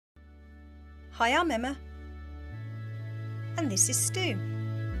Hi, I'm Emma. And this is Stu.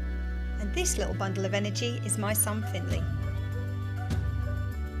 And this little bundle of energy is my son Finley.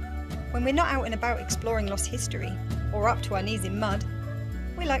 When we're not out and about exploring lost history, or up to our knees in mud,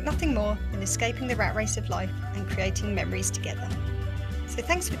 we like nothing more than escaping the rat race of life and creating memories together. So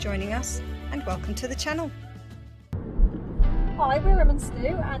thanks for joining us, and welcome to the channel. Hi, we're Emma and Stu,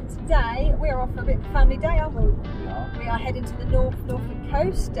 and today we're off for a bit of a family day, aren't we? We are heading to the Norfolk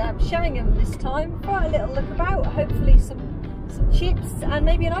coast, Sheringham this time, for a little look about, hopefully some chips and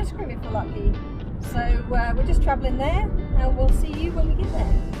maybe an ice cream if we're lucky. So we're just travelling there, and we'll see you when we get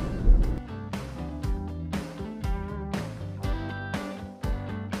there.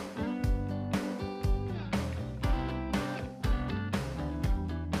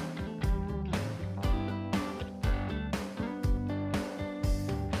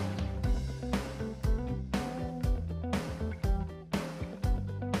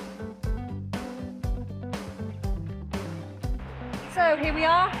 So here we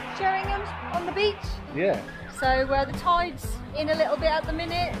are, Sheringham on the beach. Yeah. So the tide's in a little bit at the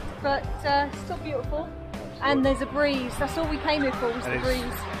minute, but still beautiful. And there's a breeze. That's all we came here for, was the breeze.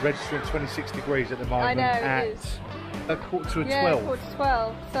 Registering 26 degrees at the moment. I know, it is. A quarter to 12. Yeah, quarter to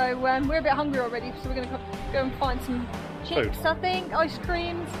 12. So we're a bit hungry already, so we're going to go and find some chips, I think, ice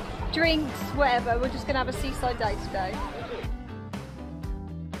creams, drinks, whatever. We're just going to have a seaside day today.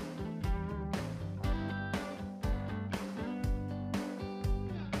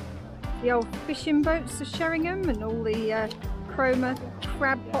 The old fishing boats of Sheringham and all the chroma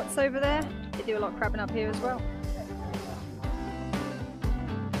crab pots over there. They do a lot of crabbing up here as well.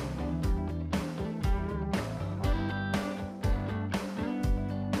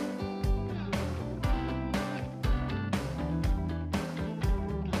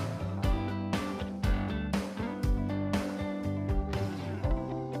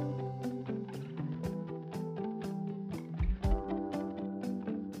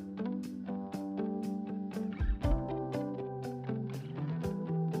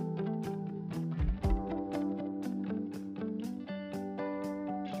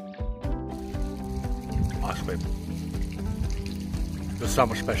 Ice cream. The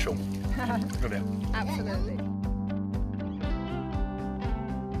summer special. Look at it. Absolutely.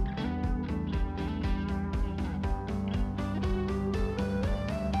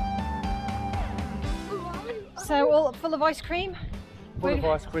 So all full of ice cream? Full of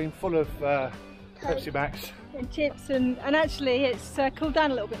ice cream, full of Pepsi Max. And chips, and actually it's cooled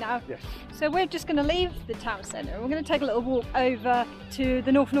down a little bit now. Yes. So we're just going to leave the town centre. We're going to take a little walk over to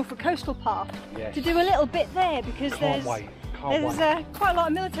the Norfolk coastal path to do a little bit there, because there's quite a lot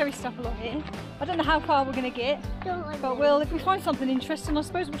of military stuff along here. I don't know how far we're going to get, but if we find something interesting, I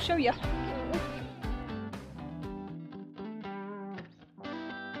suppose we'll show you.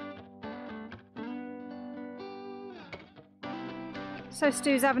 So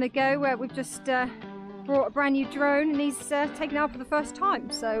Stu's having a go. We've just brought a brand new drone, and he's taken it out for the first time.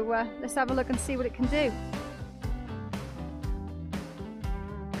 So let's have a look and see what it can do.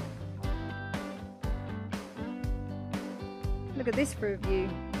 Look at this for a view.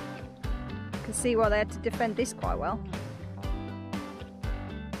 You can see why they had to defend this quite well.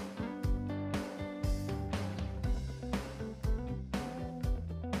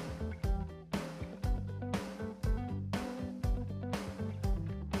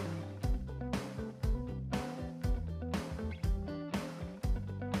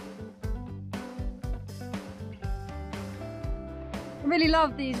 I really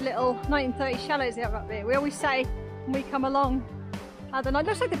love these little 1930s shallows they have up there. We always say when we come along, I don't know, it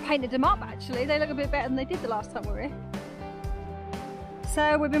looks like they painted them up actually. They look a bit better than they did the last time we were here.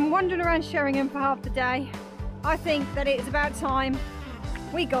 So we've been wandering around Sheringham for half the day. I think that it's about time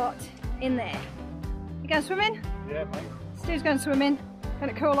we got in there. You going swimming? Yeah, mate. Stu's going swimming,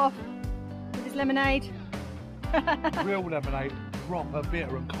 going to cool off with his lemonade. Real lemonade, proper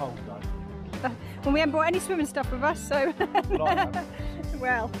bitter and cold though. Well, we haven't brought any swimming stuff with us, so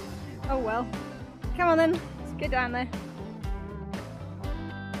well, oh well. Come on then, let's get down there.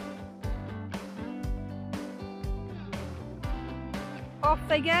 Off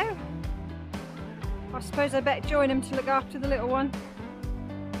they go. I suppose I better join them to look after the little one.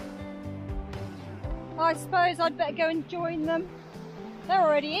 I suppose I'd better go and join them. They're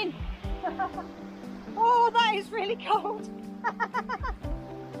already in. Oh, that is really cold.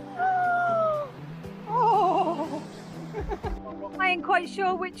 Oh. I ain't quite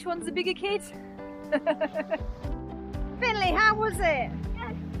sure which one's the bigger kid. Finley, how was it?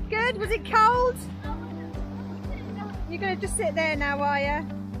 Good? Was it cold? You're going to just sit there now, are you?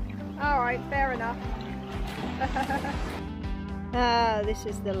 Alright, fair enough. Ah, this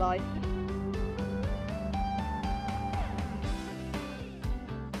is the life.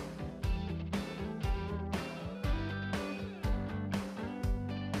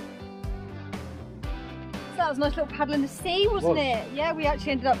 was a nice little paddle in the sea, wasn't it? Yeah, we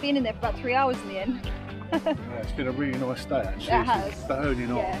actually ended up being in there for about 3 hours in the end. Yeah, it's been a really nice day actually. It has. It's burning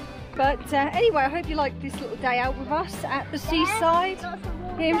hot. Yeah. But anyway, I hope you liked this little day out with us at the seaside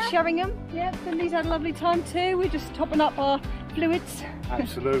here in Sheringham. Yeah, Finley's had a lovely time too. We're just topping up our fluids.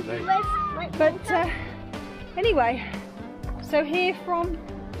 Absolutely. But anyway, so here from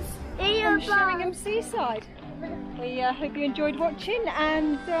Sheringham Seaside. We hope you enjoyed watching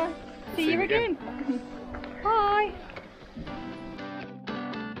and see you again. Bye.